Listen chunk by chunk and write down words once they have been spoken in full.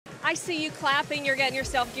I see you clapping. You're getting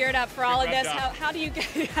yourself geared up for all of this. How do you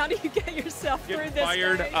get yourself through this?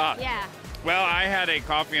 Fired day? up. Yeah. Well, I had a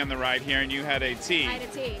coffee on the ride here, and you had a tea. I had a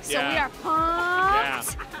tea. So Yeah. we are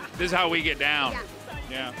pumped. Yeah. This is how we get down.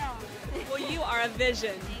 Yeah. Yeah. Well, you are a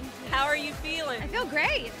vision. How are you feeling? I feel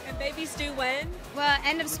great. And baby's due when? Well,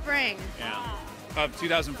 end of spring. Yeah. Of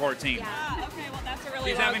 2014. Yeah. Okay, well that's a really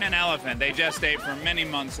She's long having an elephant. They gestate for many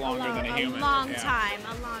months longer than a human. A long Yeah. time.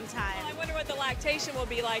 A long time. I wonder what the lactation will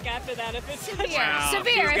be like after that if it's Severe. Well,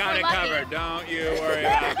 Severe she's if got we're it lucky. covered. Don't you worry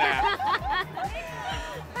about that.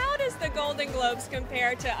 How does the Golden Globes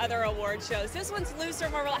compare to other award shows? This one's looser,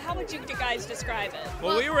 more relaxed. How would you guys describe it?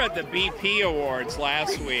 Well, we were at the BP Awards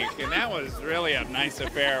last week, and that was really a nice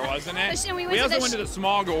affair, wasn't it? And we We also the went to the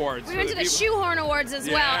Smog Awards. We for went to the people- Shoehorn Awards as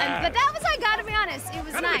well. Yeah. But that was, I gotta be honest, it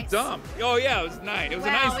was Kind nice. of a dump. Oh yeah, it was nice. It was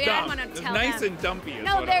Well, a nice I don't dump. wanna It was tell nice them. and dumpy. Is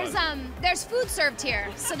No, what it was. there's food served here.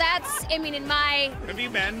 So that's, I mean, in my, Have you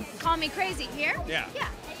been? call me crazy here? Yeah. Yeah.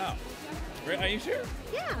 Oh. Are you sure?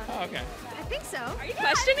 Yeah. Oh, okay. I think so. Are you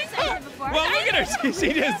questioning I've said it before. Well, look at her.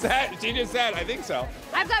 She just said. I think so.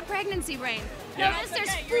 I've got pregnancy brain. Yeah. Notice there's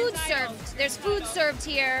Okay, you're food entitled. served. There's food served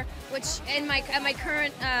here, which in my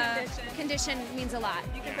current condition means a lot.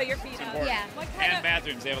 You can put your feet up. Important. Yeah. What kind And of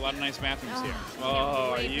bathrooms. They have a lot of nice bathrooms Oh, here. I Oh, can't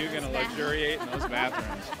are wait you for going to those bathrooms. luxuriate in those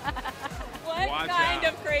bathrooms? what Watch kind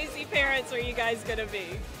out. of crazy parents are you guys gonna be?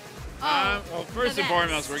 Oh, Well, first the and best.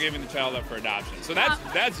 foremost, we're giving the child up for adoption. So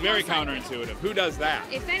that's very most likely. counterintuitive. Who does that?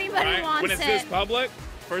 If anybody Right? wants When it's it, this public,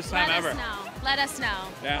 first time let ever. us know. Let us know.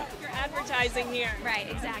 Yeah. You're advertising here. Right,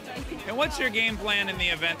 exactly. And what's your game plan in the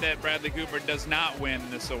event that Bradley Cooper does not win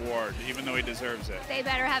this award, even though he deserves it? They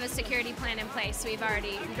better have a security plan in place. We've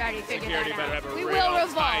already figured Security that better out. have a We real will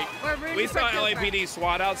revolt. tight- We're rooting We for saw Cooper. LAPD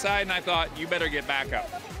SWAT outside, and I thought, you better get back up,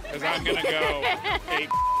 because I'm going to go take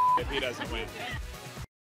if he doesn't win.